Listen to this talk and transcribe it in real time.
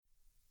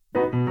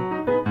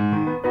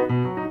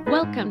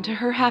Welcome to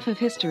Her Half of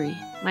History.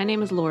 My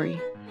name is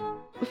Lori.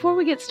 Before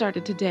we get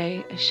started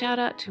today, a shout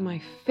out to my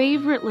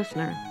favorite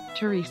listener,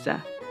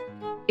 Teresa.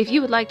 If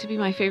you would like to be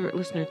my favorite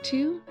listener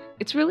too,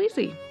 it's real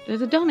easy.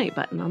 There's a donate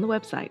button on the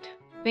website.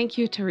 Thank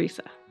you,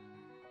 Teresa.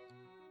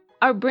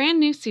 Our brand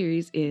new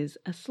series is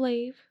A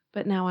Slave,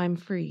 But Now I'm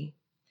Free.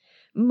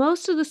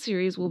 Most of the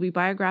series will be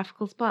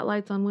biographical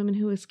spotlights on women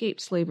who escaped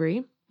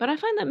slavery, but I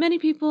find that many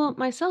people,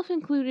 myself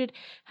included,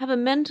 have a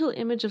mental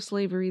image of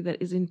slavery that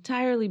is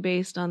entirely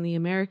based on the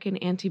American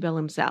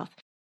antebellum South.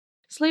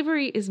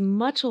 Slavery is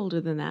much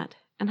older than that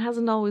and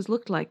hasn't always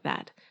looked like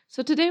that,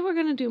 so today we're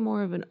going to do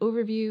more of an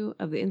overview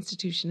of the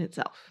institution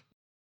itself.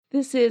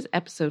 This is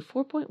episode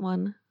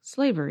 4.1,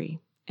 Slavery,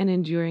 an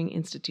Enduring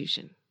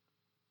Institution.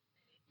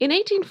 In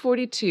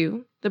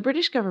 1842, the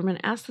British government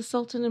asked the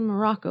Sultan in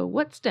Morocco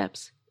what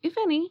steps, if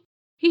any,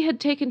 he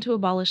had taken to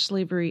abolish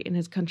slavery in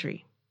his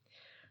country.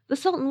 The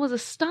Sultan was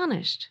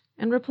astonished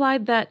and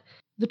replied that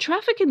the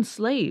traffic in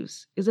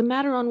slaves is a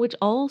matter on which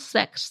all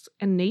sects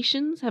and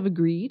nations have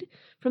agreed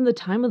from the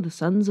time of the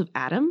sons of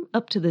Adam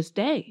up to this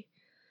day.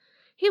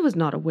 He was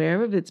not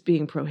aware of its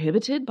being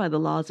prohibited by the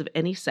laws of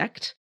any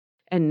sect,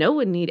 and no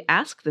one need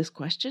ask this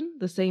question,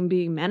 the same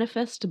being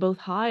manifest to both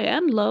high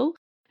and low,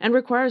 and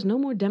requires no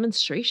more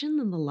demonstration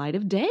than the light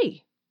of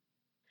day.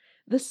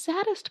 The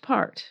saddest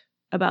part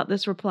about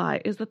this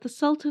reply is that the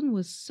Sultan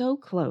was so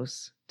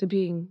close to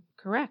being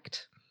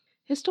correct.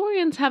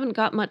 Historians haven't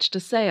got much to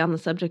say on the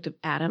subject of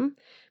Adam,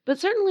 but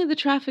certainly the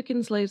traffic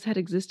in slaves had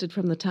existed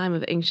from the time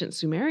of ancient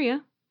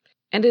Sumeria,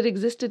 and it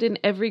existed in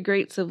every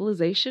great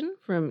civilization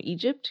from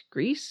Egypt,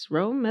 Greece,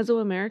 Rome,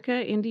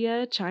 Mesoamerica,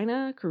 India,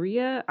 China,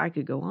 Korea, I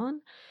could go on.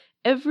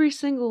 Every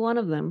single one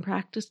of them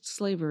practiced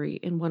slavery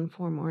in one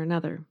form or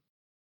another.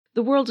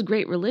 The world's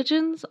great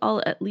religions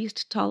all at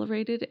least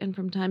tolerated and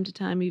from time to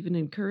time even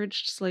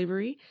encouraged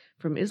slavery,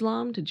 from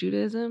Islam to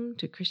Judaism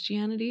to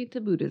Christianity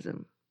to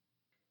Buddhism.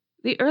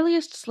 The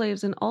earliest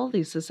slaves in all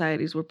these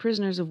societies were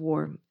prisoners of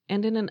war,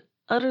 and in an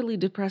utterly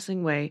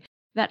depressing way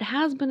that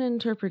has been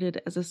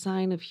interpreted as a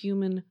sign of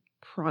human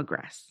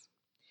progress.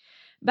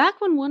 Back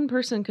when one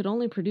person could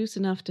only produce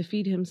enough to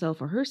feed himself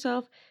or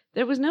herself,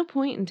 there was no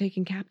point in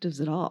taking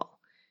captives at all.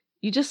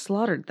 You just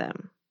slaughtered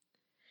them.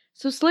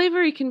 So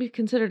slavery can be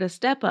considered a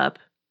step up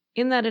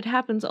in that it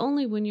happens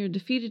only when your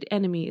defeated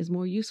enemy is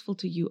more useful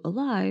to you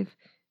alive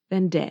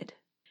than dead.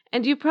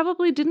 And you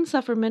probably didn't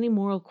suffer many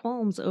moral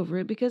qualms over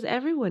it because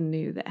everyone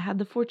knew that had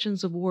the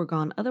fortunes of war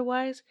gone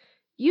otherwise,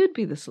 you'd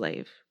be the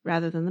slave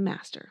rather than the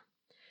master.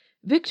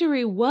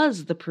 Victory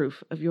was the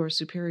proof of your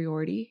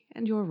superiority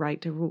and your right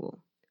to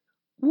rule.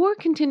 War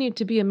continued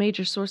to be a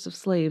major source of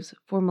slaves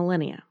for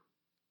millennia.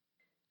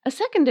 A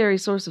secondary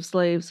source of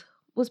slaves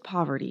was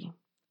poverty.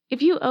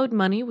 If you owed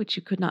money which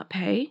you could not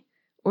pay,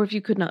 or if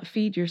you could not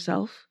feed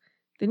yourself,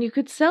 then you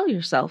could sell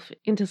yourself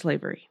into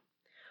slavery.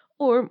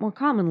 Or, more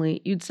commonly,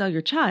 you'd sell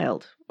your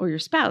child or your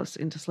spouse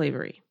into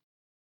slavery.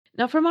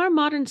 Now, from our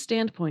modern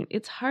standpoint,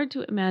 it's hard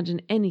to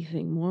imagine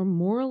anything more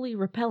morally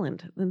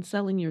repellent than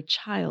selling your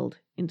child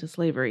into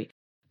slavery.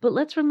 But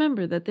let's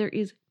remember that there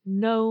is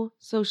no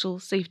social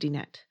safety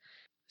net.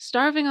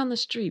 Starving on the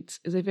streets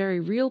is a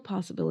very real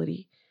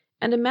possibility,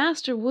 and a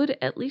master would,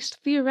 at least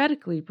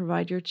theoretically,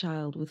 provide your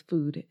child with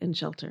food and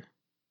shelter.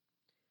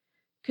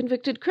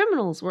 Convicted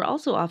criminals were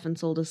also often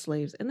sold as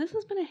slaves, and this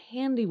has been a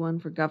handy one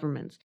for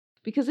governments.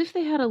 Because if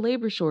they had a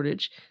labor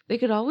shortage, they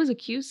could always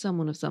accuse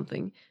someone of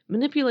something,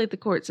 manipulate the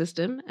court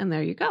system, and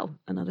there you go,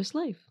 another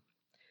slave.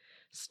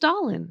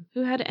 Stalin,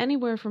 who had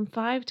anywhere from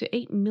 5 to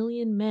 8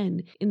 million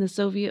men in the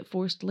Soviet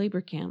forced labor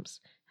camps,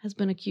 has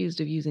been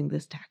accused of using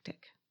this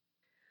tactic.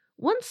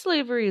 Once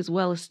slavery is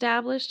well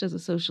established as a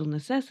social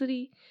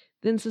necessity,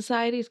 then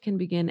societies can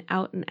begin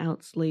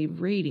out-and-out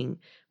slave raiding,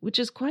 which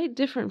is quite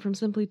different from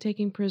simply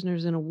taking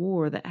prisoners in a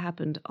war that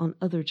happened on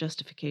other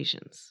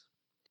justifications.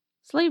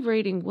 Slave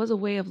raiding was a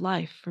way of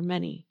life for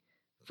many,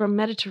 from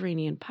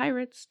Mediterranean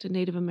pirates to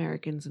Native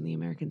Americans in the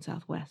American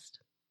Southwest.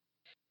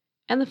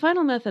 And the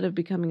final method of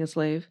becoming a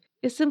slave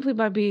is simply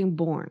by being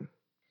born.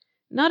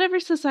 Not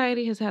every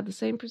society has had the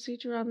same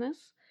procedure on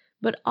this,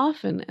 but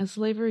often as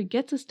slavery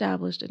gets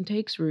established and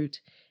takes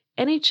root,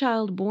 any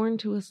child born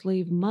to a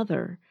slave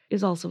mother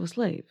is also a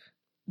slave.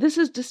 This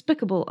is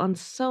despicable on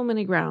so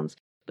many grounds,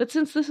 but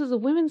since this is a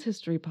women's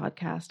history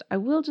podcast, I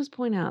will just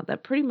point out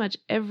that pretty much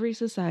every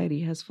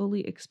society has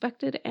fully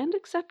expected and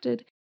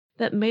accepted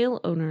that male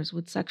owners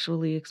would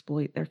sexually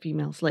exploit their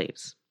female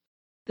slaves.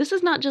 This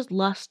is not just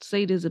lust,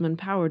 sadism, and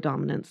power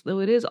dominance, though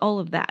it is all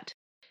of that.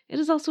 It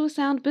is also a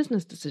sound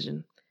business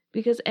decision,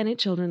 because any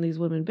children these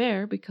women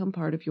bear become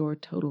part of your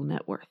total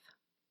net worth.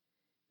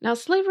 Now,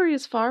 slavery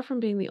is far from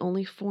being the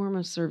only form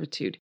of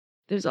servitude.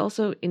 There's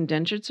also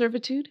indentured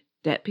servitude,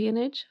 debt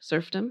peonage,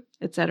 serfdom,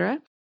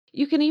 etc.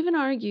 You can even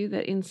argue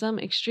that in some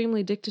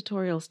extremely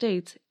dictatorial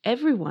states,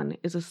 everyone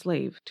is a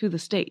slave to the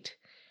state.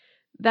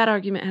 That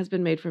argument has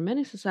been made for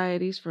many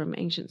societies from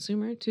ancient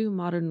Sumer to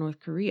modern North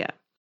Korea.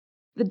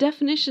 The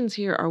definitions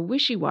here are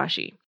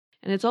wishy-washy,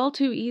 and it's all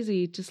too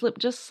easy to slip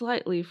just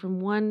slightly from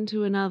one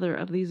to another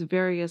of these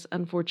various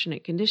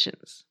unfortunate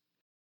conditions.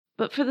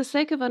 But for the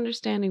sake of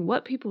understanding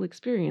what people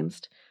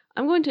experienced,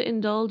 I'm going to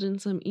indulge in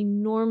some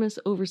enormous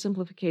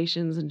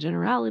oversimplifications and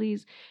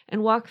generalities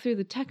and walk through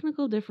the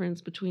technical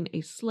difference between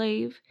a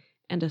slave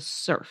and a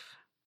serf.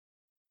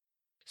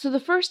 So the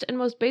first and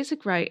most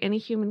basic right any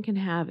human can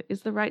have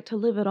is the right to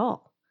live at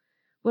all.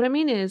 What I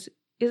mean is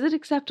it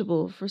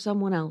acceptable for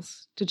someone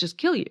else to just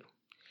kill you?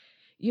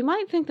 You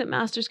might think that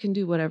masters can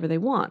do whatever they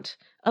want,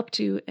 up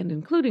to and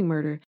including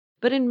murder,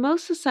 but in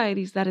most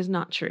societies that is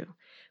not true.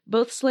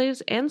 Both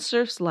slaves' and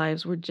serfs'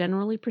 lives were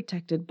generally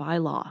protected by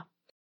law.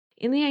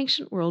 In the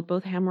ancient world,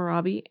 both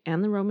Hammurabi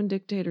and the Roman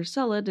dictator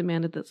Sulla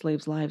demanded that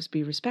slaves' lives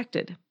be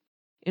respected.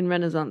 In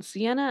Renaissance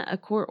Siena, a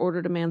court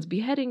ordered a man's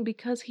beheading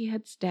because he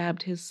had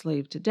stabbed his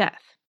slave to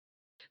death.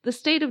 The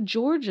state of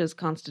Georgia's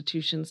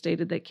constitution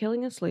stated that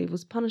killing a slave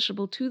was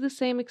punishable to the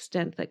same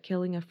extent that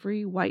killing a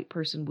free white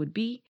person would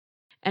be,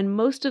 and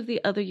most of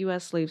the other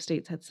U.S. slave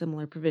states had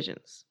similar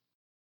provisions.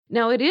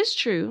 Now, it is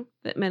true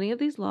that many of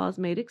these laws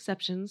made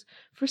exceptions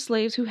for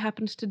slaves who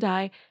happened to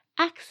die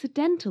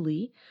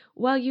accidentally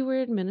while you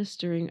were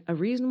administering a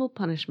reasonable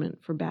punishment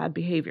for bad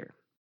behavior.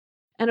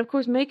 And of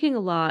course, making a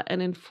law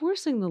and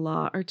enforcing the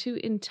law are two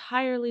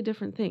entirely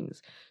different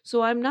things.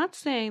 So I'm not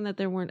saying that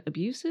there weren't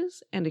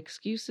abuses and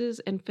excuses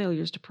and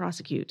failures to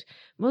prosecute.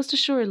 Most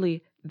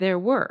assuredly, there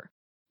were.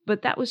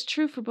 But that was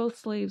true for both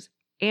slaves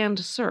and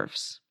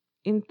serfs.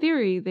 In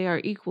theory, they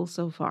are equal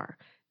so far.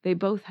 They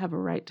both have a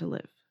right to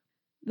live.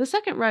 The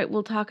second right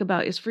we'll talk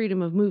about is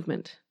freedom of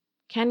movement.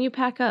 Can you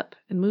pack up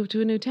and move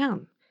to a new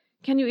town?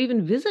 Can you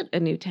even visit a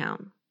new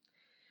town?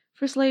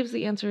 For slaves,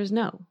 the answer is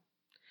no.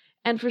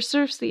 And for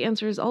serfs, the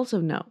answer is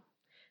also no.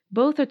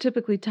 Both are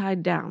typically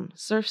tied down,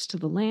 serfs to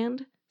the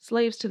land,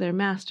 slaves to their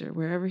master,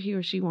 wherever he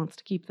or she wants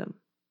to keep them.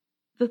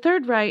 The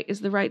third right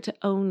is the right to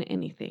own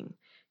anything.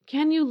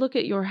 Can you look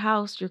at your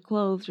house, your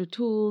clothes, your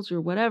tools,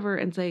 your whatever,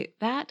 and say,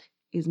 that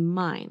is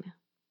mine?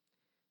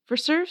 For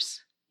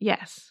serfs,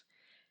 yes.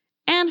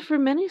 And for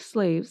many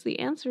slaves, the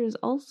answer is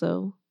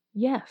also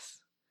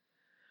yes.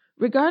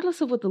 Regardless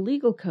of what the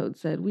legal code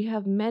said, we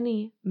have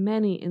many,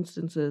 many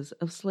instances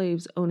of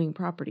slaves owning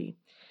property.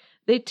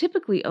 They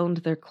typically owned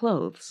their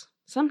clothes,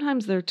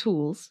 sometimes their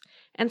tools,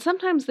 and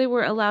sometimes they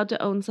were allowed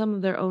to own some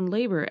of their own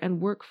labor and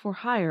work for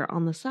hire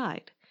on the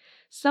side.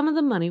 Some of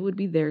the money would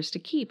be theirs to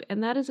keep,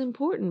 and that is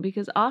important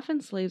because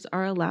often slaves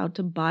are allowed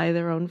to buy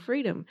their own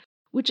freedom,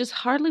 which is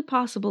hardly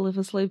possible if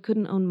a slave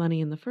couldn't own money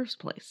in the first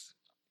place.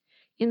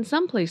 In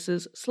some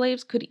places,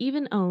 slaves could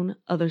even own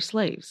other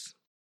slaves.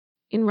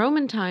 In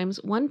Roman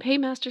times, one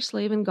paymaster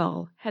slave in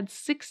Gaul had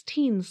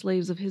 16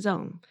 slaves of his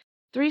own.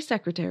 3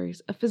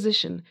 secretaries, a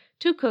physician,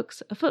 2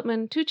 cooks, a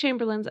footman, 2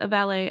 chamberlains, a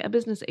valet, a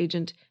business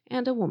agent,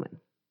 and a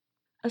woman.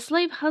 A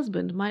slave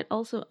husband might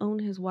also own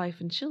his wife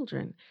and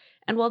children,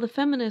 and while the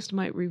feminist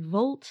might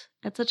revolt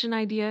at such an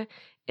idea,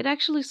 it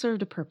actually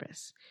served a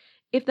purpose.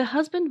 If the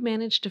husband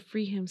managed to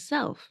free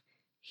himself,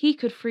 he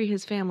could free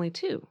his family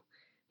too.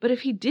 But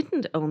if he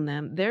didn't own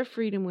them, their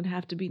freedom would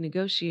have to be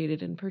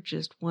negotiated and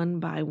purchased one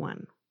by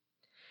one.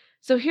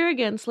 So here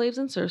again, slaves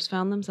and serfs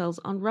found themselves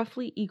on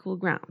roughly equal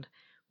ground,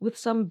 with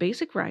some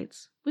basic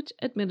rights, which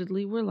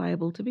admittedly were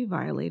liable to be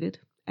violated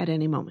at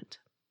any moment.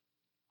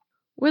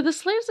 Where the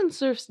slaves and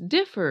serfs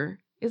differ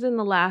is in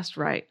the last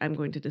right I'm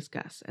going to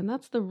discuss, and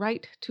that's the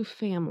right to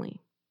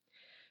family.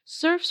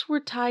 Serfs were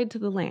tied to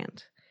the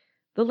land.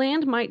 The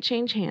land might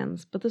change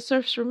hands, but the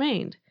serfs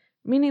remained,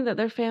 meaning that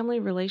their family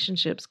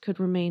relationships could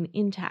remain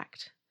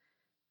intact.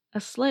 A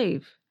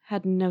slave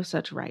had no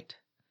such right.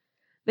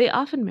 They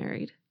often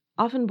married,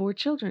 often bore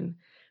children,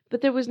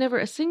 but there was never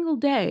a single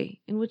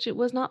day in which it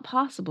was not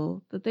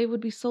possible that they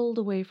would be sold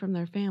away from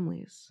their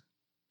families.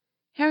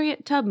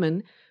 Harriet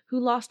Tubman, who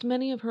lost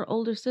many of her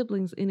older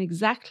siblings in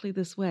exactly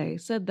this way,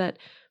 said that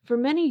for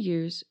many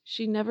years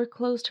she never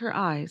closed her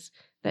eyes,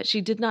 that she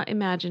did not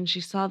imagine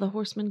she saw the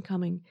horsemen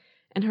coming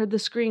and heard the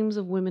screams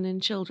of women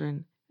and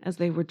children as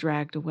they were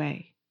dragged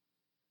away.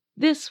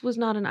 This was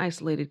not an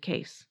isolated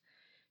case.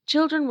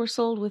 Children were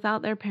sold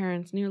without their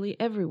parents nearly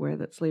everywhere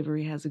that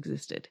slavery has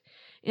existed.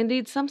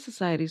 Indeed, some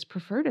societies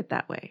preferred it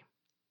that way.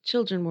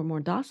 Children were more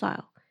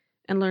docile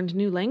and learned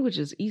new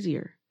languages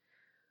easier.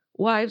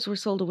 Wives were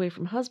sold away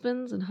from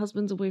husbands and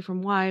husbands away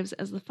from wives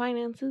as the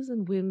finances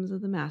and whims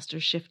of the master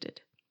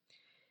shifted.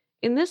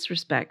 In this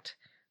respect,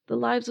 the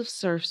lives of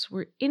serfs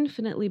were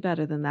infinitely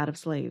better than that of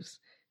slaves,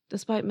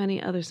 despite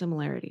many other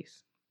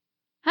similarities.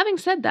 Having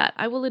said that,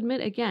 I will admit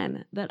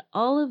again that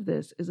all of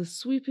this is a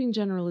sweeping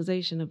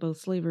generalization of both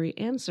slavery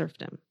and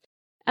serfdom.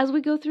 As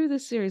we go through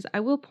this series,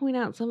 I will point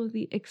out some of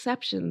the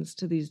exceptions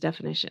to these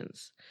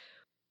definitions.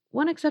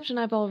 One exception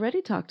I've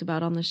already talked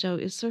about on the show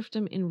is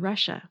serfdom in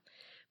Russia.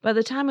 By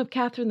the time of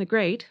Catherine the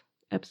Great,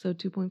 episode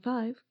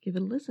 2.5, give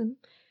it a listen,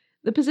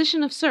 the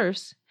position of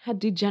serfs had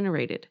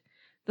degenerated.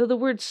 Though the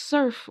word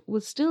serf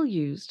was still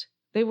used,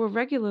 they were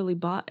regularly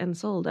bought and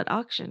sold at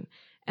auction,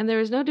 and there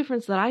is no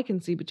difference that I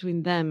can see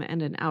between them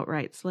and an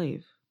outright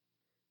slave.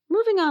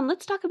 Moving on,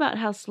 let's talk about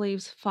how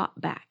slaves fought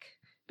back,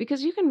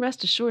 because you can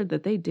rest assured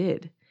that they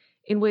did,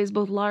 in ways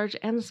both large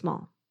and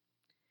small.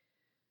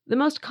 The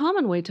most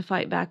common way to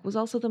fight back was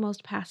also the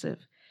most passive.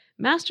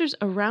 Masters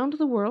around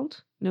the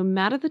world, no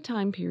matter the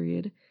time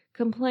period,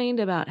 complained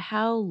about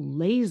how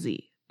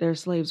lazy their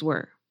slaves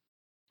were,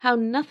 how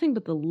nothing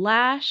but the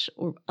lash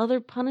or other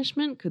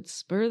punishment could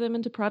spur them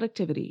into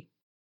productivity.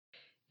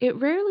 It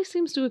rarely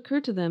seems to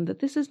occur to them that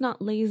this is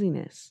not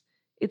laziness,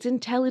 it's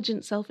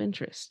intelligent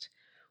self-interest.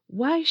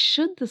 Why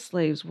should the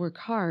slaves work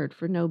hard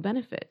for no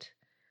benefit?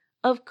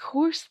 Of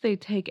course they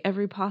take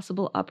every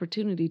possible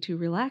opportunity to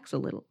relax a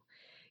little.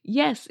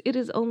 Yes, it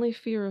is only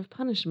fear of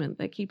punishment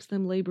that keeps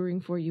them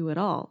laboring for you at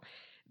all.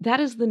 That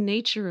is the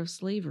nature of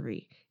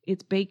slavery.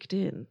 It's baked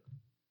in.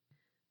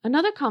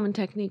 Another common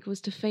technique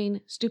was to feign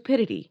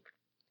stupidity.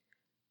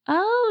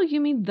 Oh, you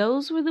mean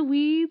those were the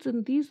weeds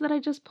and these that I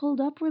just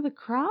pulled up were the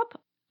crop?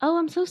 Oh,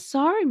 I'm so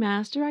sorry,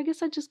 master. I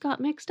guess I just got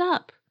mixed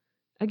up.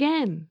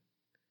 Again.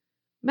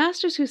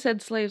 Masters who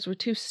said slaves were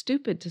too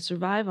stupid to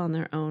survive on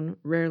their own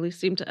rarely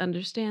seemed to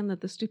understand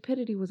that the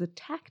stupidity was a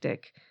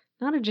tactic,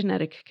 not a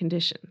genetic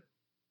condition.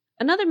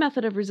 Another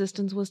method of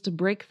resistance was to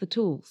break the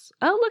tools.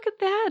 Oh, look at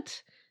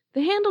that!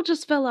 The handle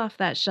just fell off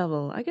that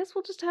shovel. I guess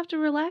we'll just have to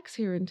relax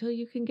here until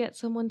you can get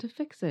someone to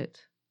fix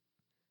it.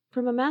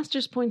 From a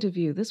master's point of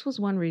view, this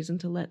was one reason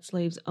to let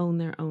slaves own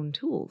their own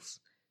tools.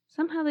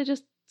 Somehow they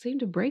just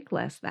seemed to break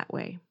less that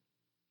way.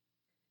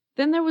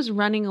 Then there was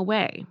running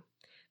away.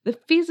 The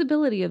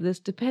feasibility of this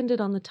depended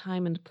on the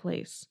time and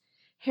place.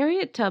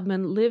 Harriet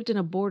Tubman lived in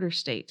a border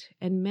state,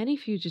 and many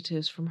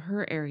fugitives from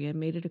her area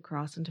made it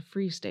across into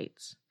free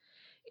states.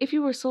 If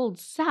you were sold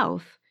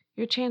south,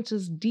 your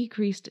chances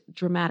decreased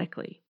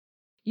dramatically.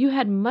 You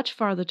had much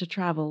farther to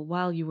travel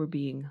while you were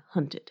being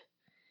hunted.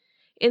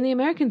 In the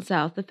American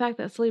South, the fact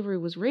that slavery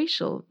was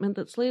racial meant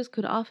that slaves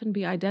could often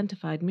be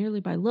identified merely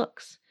by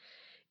looks.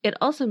 It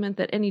also meant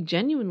that any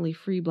genuinely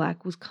free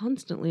black was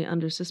constantly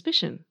under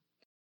suspicion.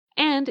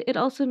 And it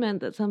also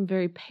meant that some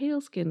very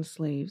pale-skinned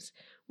slaves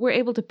were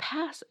able to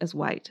pass as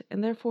white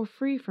and therefore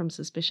free from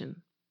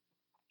suspicion.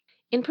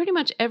 In pretty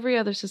much every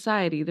other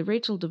society, the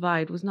racial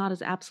divide was not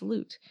as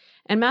absolute,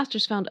 and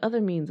masters found other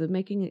means of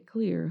making it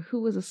clear who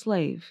was a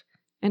slave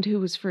and who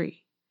was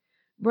free.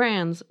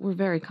 Brands were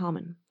very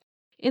common.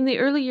 In the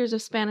early years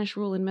of Spanish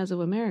rule in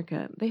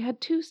Mesoamerica, they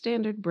had two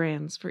standard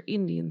brands for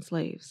Indian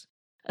slaves: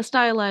 a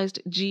stylized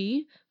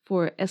G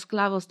for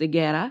esclavos de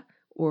guerra,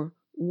 or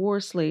war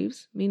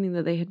slaves, meaning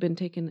that they had been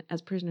taken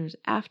as prisoners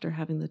after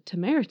having the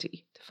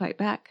temerity to fight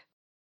back,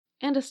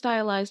 and a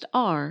stylized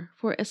R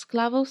for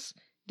esclavos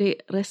de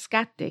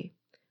rescate,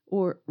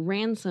 or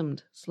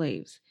ransomed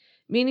slaves,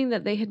 meaning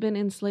that they had been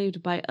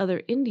enslaved by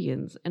other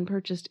Indians and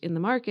purchased in the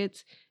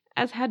markets,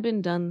 as had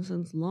been done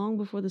since long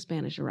before the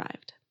Spanish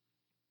arrived.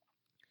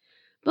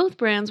 Both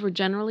brands were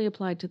generally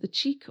applied to the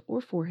cheek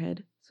or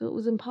forehead, so it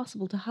was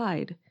impossible to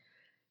hide.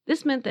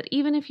 This meant that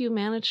even if you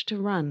managed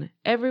to run,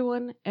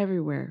 everyone,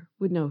 everywhere,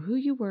 would know who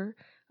you were,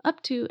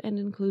 up to and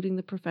including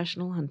the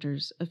professional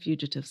hunters of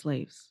fugitive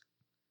slaves.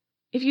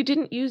 If you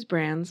didn't use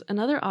brands,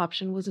 another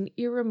option was an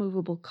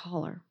irremovable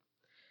collar.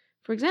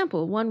 For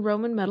example, one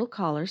Roman metal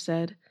collar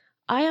said,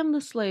 "I am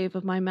the slave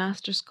of my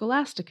master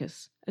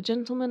Scholasticus, a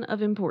gentleman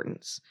of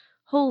importance.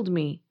 Hold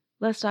me,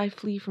 lest I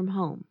flee from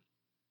home."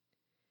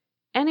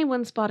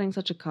 Anyone spotting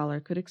such a collar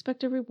could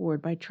expect a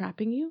reward by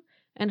trapping you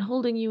and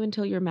holding you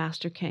until your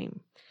master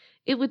came.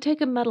 It would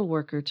take a metal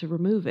worker to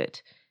remove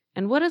it,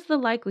 and what is the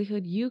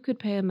likelihood you could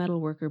pay a metal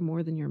worker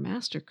more than your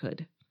master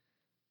could?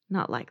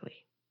 Not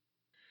likely.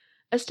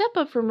 A step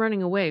up from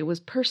running away was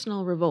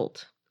personal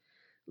revolt.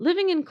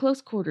 Living in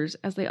close quarters,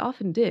 as they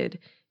often did,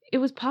 it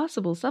was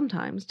possible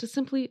sometimes to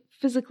simply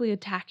physically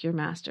attack your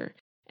master,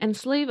 and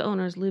slave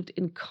owners lived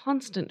in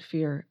constant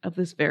fear of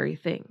this very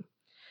thing.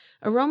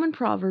 A Roman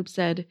proverb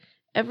said,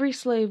 "Every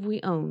slave we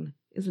own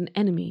is an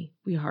enemy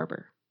we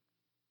harbor."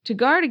 To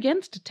guard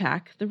against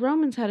attack, the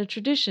Romans had a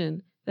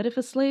tradition that if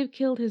a slave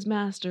killed his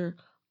master,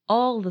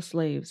 all the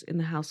slaves in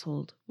the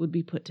household would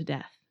be put to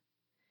death.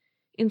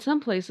 In some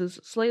places,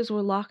 slaves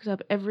were locked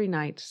up every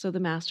night so the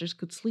masters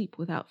could sleep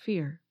without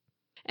fear.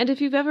 And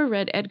if you've ever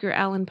read Edgar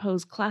Allan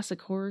Poe's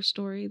classic horror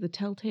story, The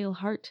Telltale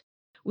Heart,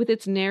 with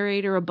its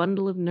narrator a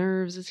bundle of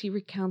nerves as he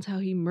recounts how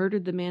he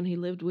murdered the man he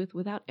lived with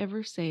without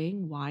ever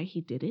saying why he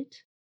did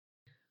it?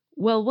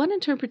 Well, one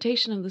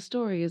interpretation of the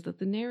story is that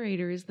the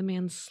narrator is the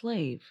man's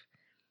slave.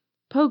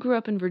 Poe grew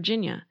up in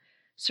Virginia,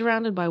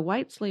 surrounded by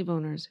white slave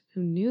owners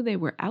who knew they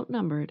were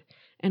outnumbered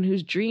and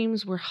whose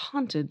dreams were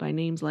haunted by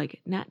names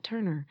like Nat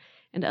Turner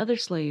and other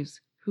slaves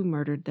who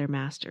murdered their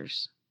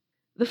masters.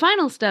 The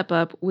final step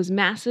up was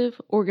massive,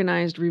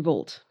 organized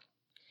revolt.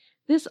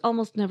 This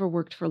almost never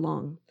worked for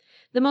long.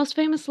 The most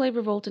famous slave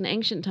revolt in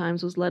ancient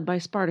times was led by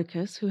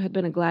Spartacus, who had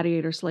been a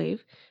gladiator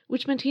slave,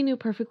 which meant he knew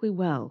perfectly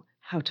well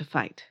how to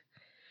fight.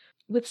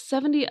 With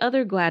 70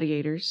 other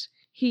gladiators,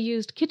 he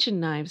used kitchen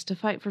knives to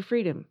fight for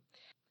freedom.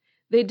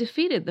 They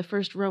defeated the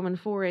first Roman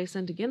foray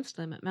sent against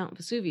them at Mount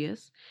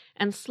Vesuvius,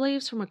 and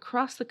slaves from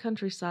across the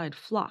countryside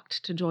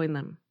flocked to join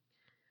them.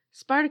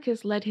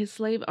 Spartacus led his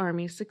slave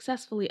army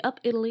successfully up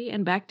Italy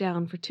and back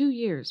down for 2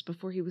 years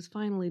before he was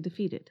finally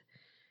defeated.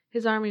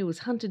 His army was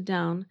hunted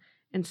down,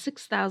 and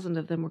 6,000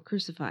 of them were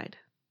crucified.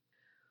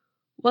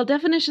 While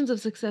definitions of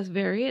success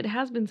vary, it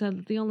has been said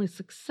that the only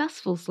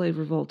successful slave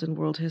revolt in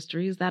world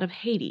history is that of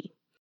Haiti.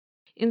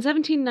 In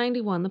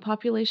 1791, the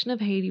population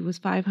of Haiti was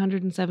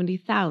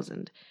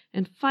 570,000,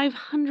 and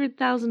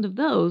 500,000 of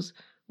those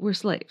were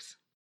slaves.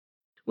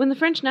 When the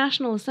French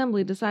National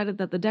Assembly decided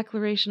that the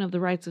Declaration of the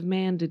Rights of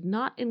Man did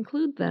not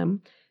include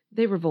them,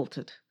 they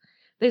revolted.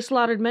 They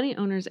slaughtered many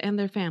owners and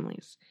their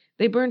families.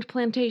 They burned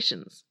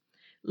plantations.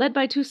 Led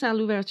by Toussaint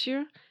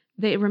Louverture,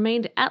 they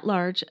remained at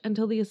large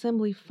until the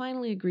Assembly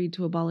finally agreed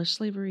to abolish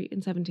slavery in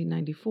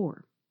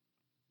 1794.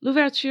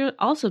 Louverture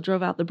also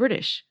drove out the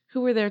British,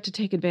 who were there to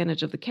take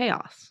advantage of the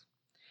chaos.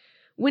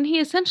 When he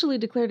essentially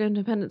declared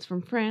independence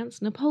from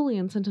France,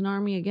 Napoleon sent an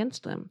army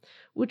against them,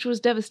 which was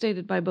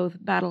devastated by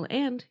both battle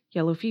and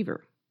yellow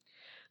fever.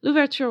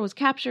 Louverture was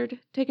captured,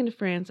 taken to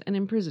France, and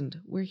imprisoned,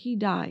 where he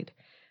died.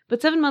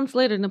 But 7 months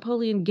later,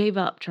 Napoleon gave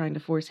up trying to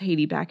force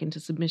Haiti back into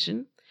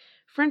submission.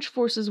 French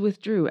forces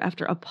withdrew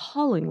after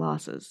appalling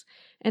losses,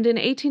 and in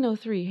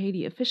 1803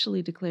 Haiti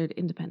officially declared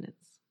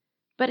independence.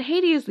 But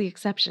Haiti is the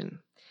exception.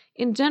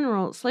 In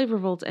general, slave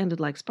revolts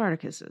ended like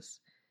Spartacus's.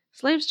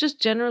 Slaves just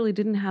generally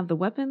didn't have the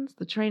weapons,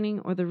 the training,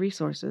 or the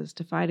resources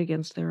to fight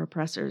against their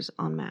oppressors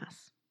en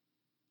masse.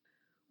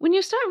 When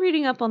you start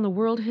reading up on the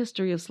world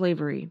history of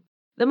slavery,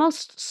 the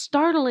most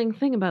startling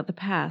thing about the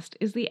past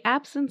is the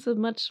absence of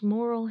much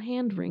moral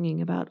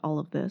hand-wringing about all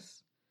of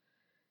this.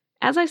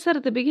 As I said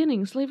at the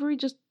beginning, slavery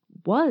just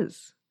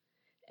was.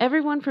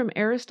 Everyone from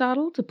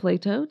Aristotle to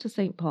Plato to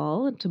St.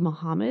 Paul and to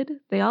Muhammad,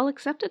 they all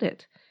accepted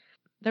it.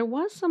 There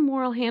was some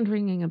moral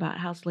hand-wringing about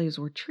how slaves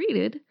were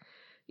treated.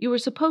 You were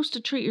supposed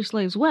to treat your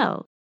slaves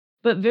well,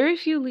 but very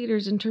few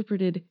leaders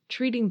interpreted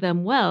treating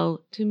them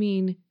well to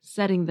mean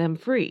setting them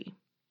free.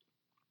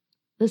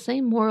 The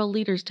same moral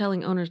leaders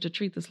telling owners to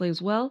treat the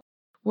slaves well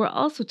were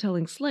also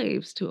telling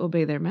slaves to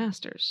obey their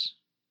masters.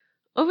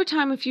 Over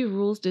time, a few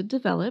rules did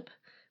develop.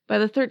 By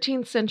the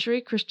 13th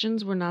century,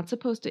 Christians were not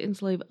supposed to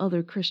enslave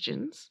other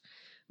Christians.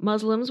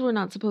 Muslims were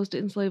not supposed to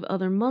enslave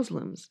other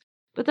Muslims.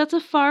 But that's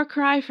a far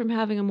cry from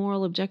having a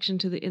moral objection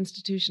to the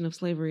institution of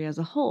slavery as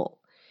a whole.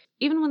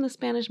 Even when the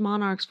Spanish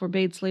monarchs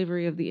forbade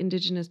slavery of the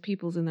indigenous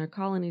peoples in their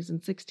colonies in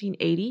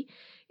 1680,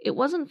 it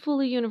wasn't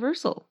fully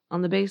universal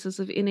on the basis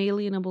of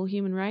inalienable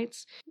human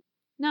rights.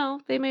 No,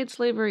 they made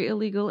slavery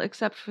illegal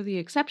except for the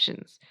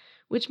exceptions,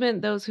 which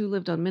meant those who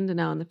lived on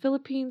Mindanao and the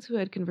Philippines who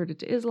had converted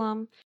to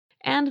Islam,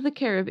 and the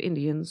Carib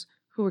Indians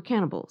who were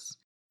cannibals.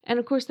 And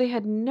of course they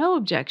had no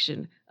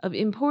objection of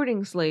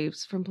importing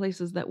slaves from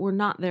places that were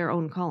not their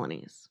own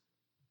colonies.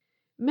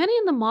 Many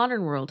in the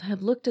modern world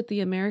have looked at the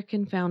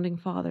American founding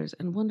fathers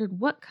and wondered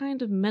what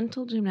kind of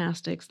mental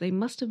gymnastics they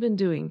must have been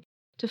doing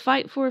to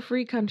fight for a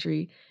free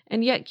country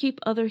and yet keep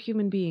other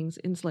human beings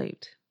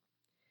enslaved.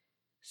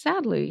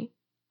 Sadly,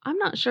 I'm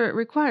not sure it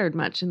required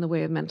much in the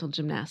way of mental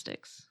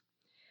gymnastics.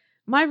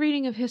 My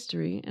reading of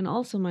history, and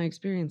also my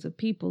experience of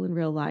people in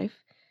real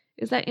life,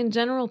 is that in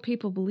general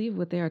people believe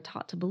what they are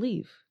taught to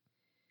believe.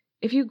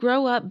 If you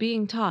grow up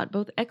being taught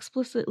both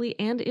explicitly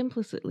and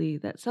implicitly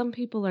that some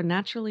people are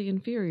naturally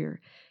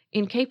inferior,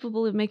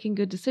 incapable of making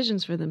good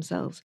decisions for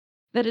themselves,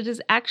 that it is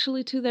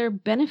actually to their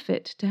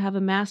benefit to have a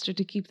master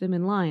to keep them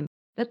in line,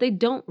 that they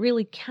don't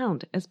really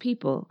count as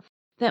people,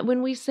 that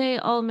when we say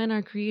all men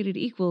are created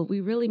equal,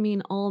 we really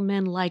mean all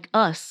men like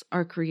us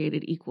are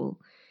created equal,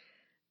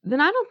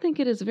 then I don't think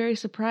it is very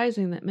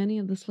surprising that many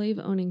of the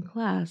slave-owning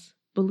class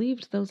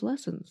believed those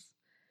lessons,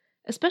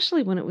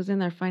 especially when it was in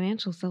their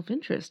financial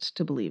self-interest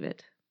to believe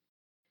it.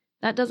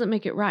 That doesn't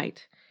make it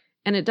right,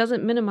 and it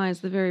doesn't minimize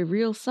the very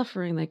real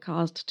suffering they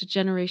caused to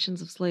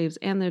generations of slaves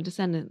and their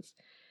descendants.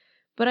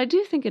 But I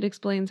do think it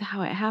explains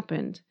how it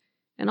happened,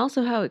 and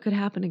also how it could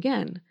happen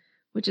again,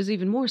 which is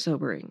even more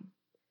sobering.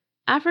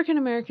 African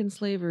American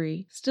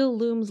slavery still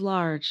looms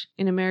large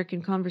in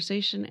American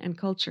conversation and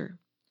culture.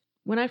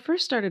 When I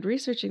first started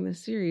researching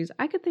this series,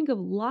 I could think of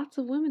lots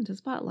of women to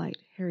spotlight: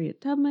 Harriet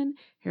Tubman,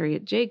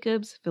 Harriet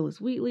Jacobs, Phyllis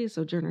Wheatley,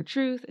 Sojourner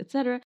Truth,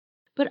 etc.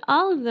 But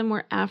all of them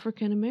were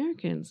African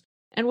Americans.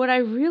 And what I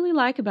really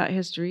like about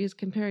history is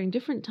comparing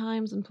different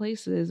times and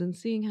places and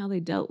seeing how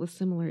they dealt with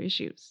similar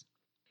issues.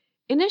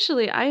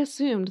 Initially, I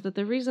assumed that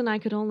the reason I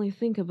could only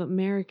think of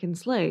American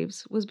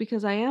slaves was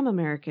because I am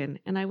American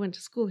and I went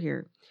to school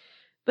here.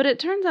 But it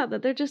turns out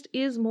that there just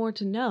is more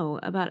to know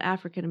about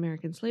African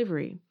American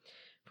slavery.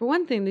 For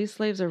one thing, these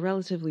slaves are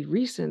relatively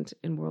recent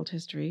in world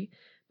history,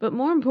 but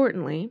more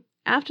importantly,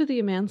 after the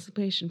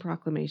Emancipation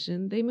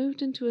Proclamation, they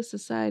moved into a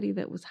society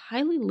that was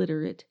highly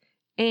literate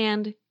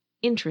and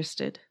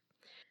interested.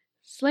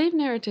 Slave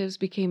narratives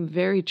became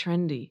very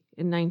trendy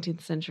in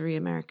 19th century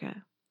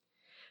America.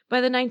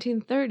 By the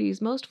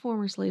 1930s, most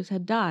former slaves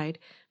had died,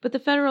 but the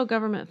federal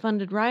government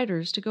funded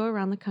writers to go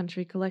around the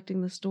country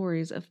collecting the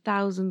stories of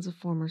thousands of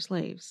former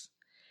slaves.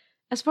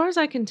 As far as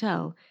I can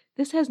tell,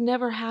 this has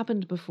never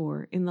happened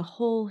before in the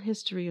whole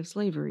history of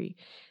slavery.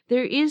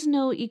 There is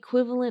no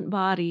equivalent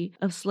body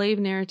of slave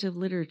narrative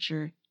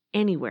literature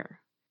anywhere.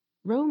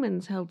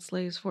 Romans held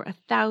slaves for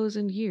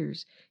 1,000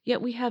 years,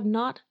 yet we have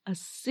not a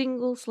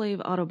single slave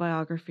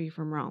autobiography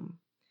from Rome.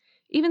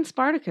 Even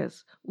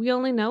Spartacus, we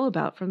only know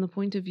about from the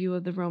point of view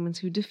of the Romans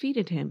who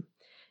defeated him,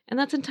 and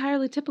that's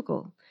entirely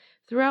typical.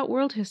 Throughout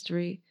world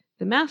history,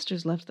 the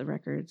masters left the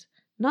records,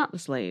 not the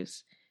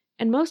slaves,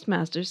 and most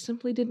masters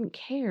simply didn't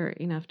care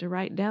enough to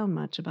write down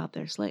much about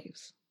their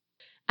slaves.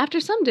 After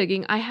some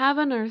digging, I have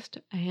unearthed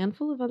a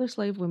handful of other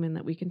slave women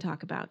that we can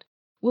talk about.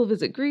 We'll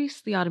visit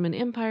Greece, the Ottoman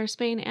Empire,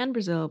 Spain, and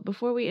Brazil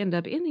before we end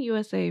up in the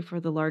USA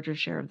for the larger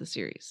share of the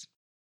series.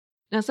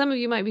 Now, some of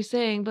you might be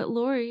saying, but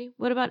Lori,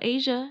 what about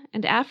Asia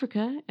and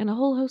Africa and a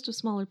whole host of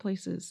smaller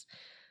places?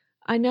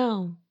 I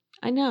know.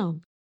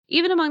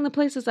 Even among the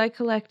places I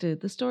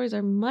collected, the stories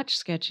are much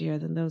sketchier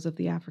than those of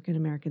the African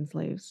American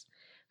slaves.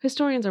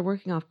 Historians are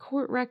working off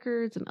court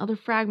records and other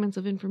fragments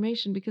of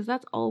information because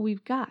that's all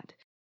we've got.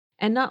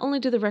 And not only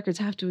do the records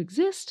have to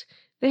exist,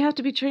 they have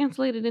to be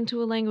translated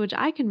into a language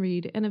I can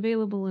read and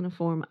available in a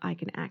form I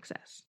can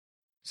access.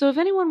 So if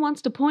anyone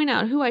wants to point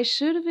out who I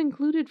should have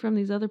included from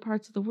these other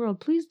parts of the world,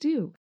 please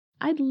do.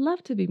 I'd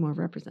love to be more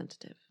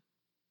representative.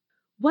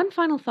 One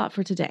final thought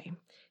for today.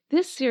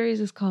 This series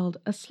is called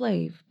A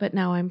Slave, But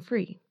Now I'm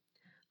Free.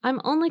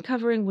 I'm only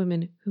covering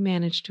women who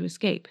managed to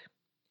escape.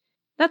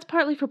 That's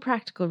partly for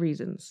practical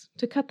reasons,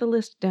 to cut the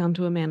list down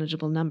to a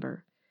manageable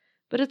number.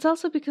 But it's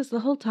also because the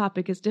whole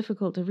topic is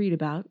difficult to read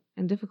about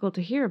and difficult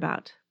to hear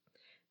about.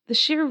 The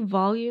sheer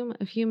volume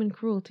of human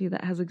cruelty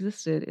that has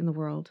existed in the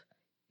world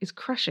is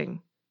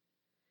crushing.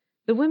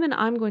 The women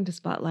I'm going to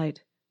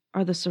spotlight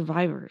are the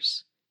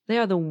survivors. They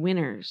are the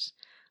winners.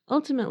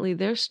 Ultimately,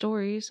 their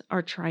stories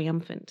are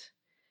triumphant.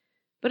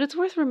 But it's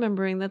worth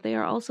remembering that they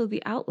are also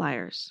the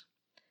outliers.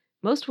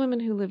 Most women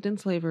who lived in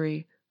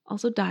slavery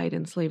also died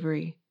in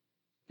slavery.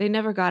 They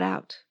never got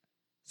out.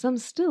 Some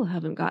still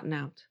haven't gotten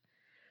out.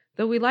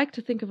 Though we like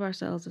to think of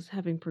ourselves as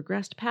having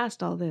progressed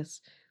past all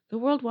this, the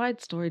worldwide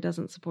story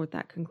doesn't support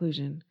that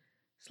conclusion.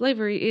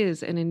 Slavery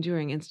is an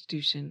enduring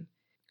institution.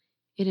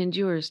 It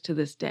endures to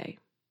this day.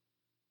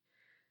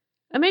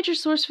 A major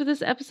source for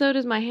this episode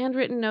is my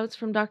handwritten notes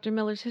from Dr.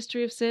 Miller's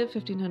History of Civ,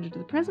 1500 to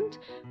the present,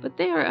 but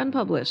they are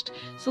unpublished.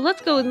 So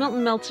let's go with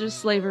Milton Meltzer's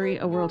Slavery,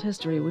 A World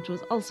History, which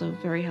was also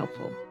very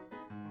helpful.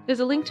 There's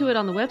a link to it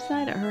on the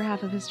website at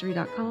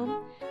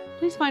herhalfofhistory.com.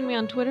 Please find me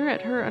on Twitter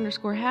at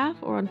her_half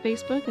or on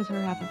Facebook as Her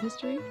Half of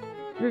History.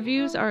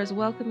 Reviews are as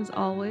welcome as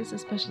always,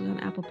 especially on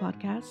Apple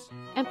Podcasts.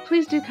 And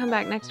please do come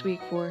back next week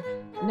for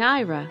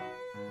Neaira,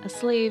 a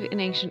slave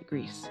in ancient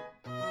Greece.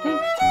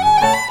 Thanks.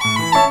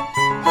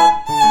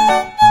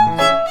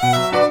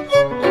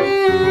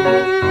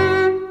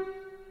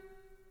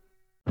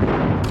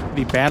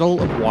 The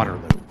Battle of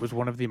Waterloo was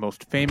one of the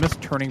most famous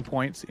turning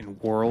points in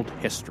world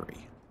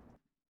history.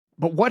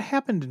 But what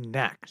happened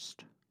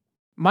next?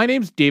 My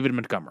name's David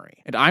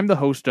Montgomery, and I'm the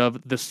host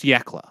of The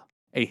Siècle,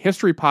 a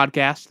history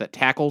podcast that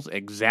tackles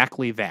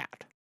exactly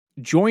that.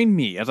 Join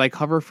me as I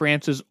cover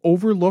France's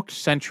overlooked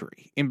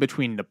century in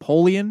between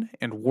Napoleon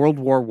and World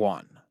War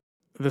I.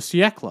 The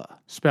Siècle,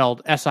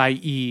 spelled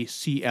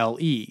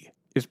S-I-E-C-L-E,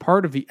 is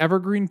part of the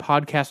Evergreen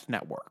Podcast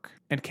Network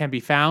and can be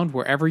found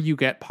wherever you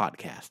get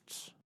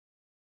podcasts.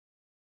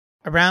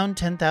 Around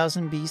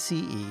 10,000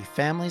 BCE,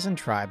 families and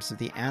tribes of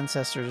the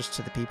ancestors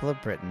to the people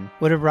of Britain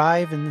would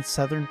arrive in the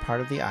southern part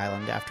of the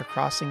island after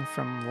crossing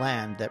from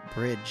land that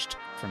bridged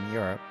from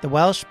Europe. The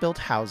Welsh built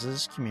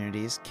houses,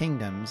 communities,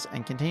 kingdoms,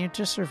 and continued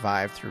to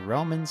survive through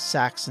Romans,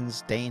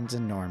 Saxons, Danes,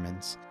 and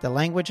Normans. The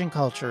language and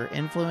culture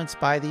influenced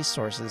by these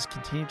sources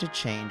continued to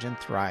change and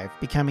thrive,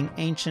 becoming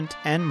ancient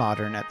and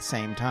modern at the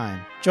same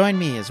time. Join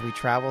me as we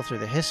travel through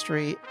the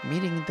history,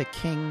 meeting the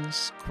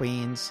kings,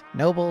 queens,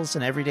 nobles,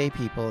 and everyday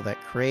people that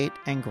create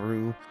and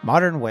grew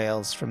modern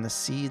Wales from the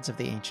seeds of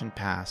the ancient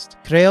past.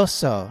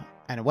 Croeso,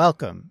 and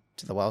welcome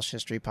to the Welsh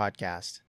History Podcast.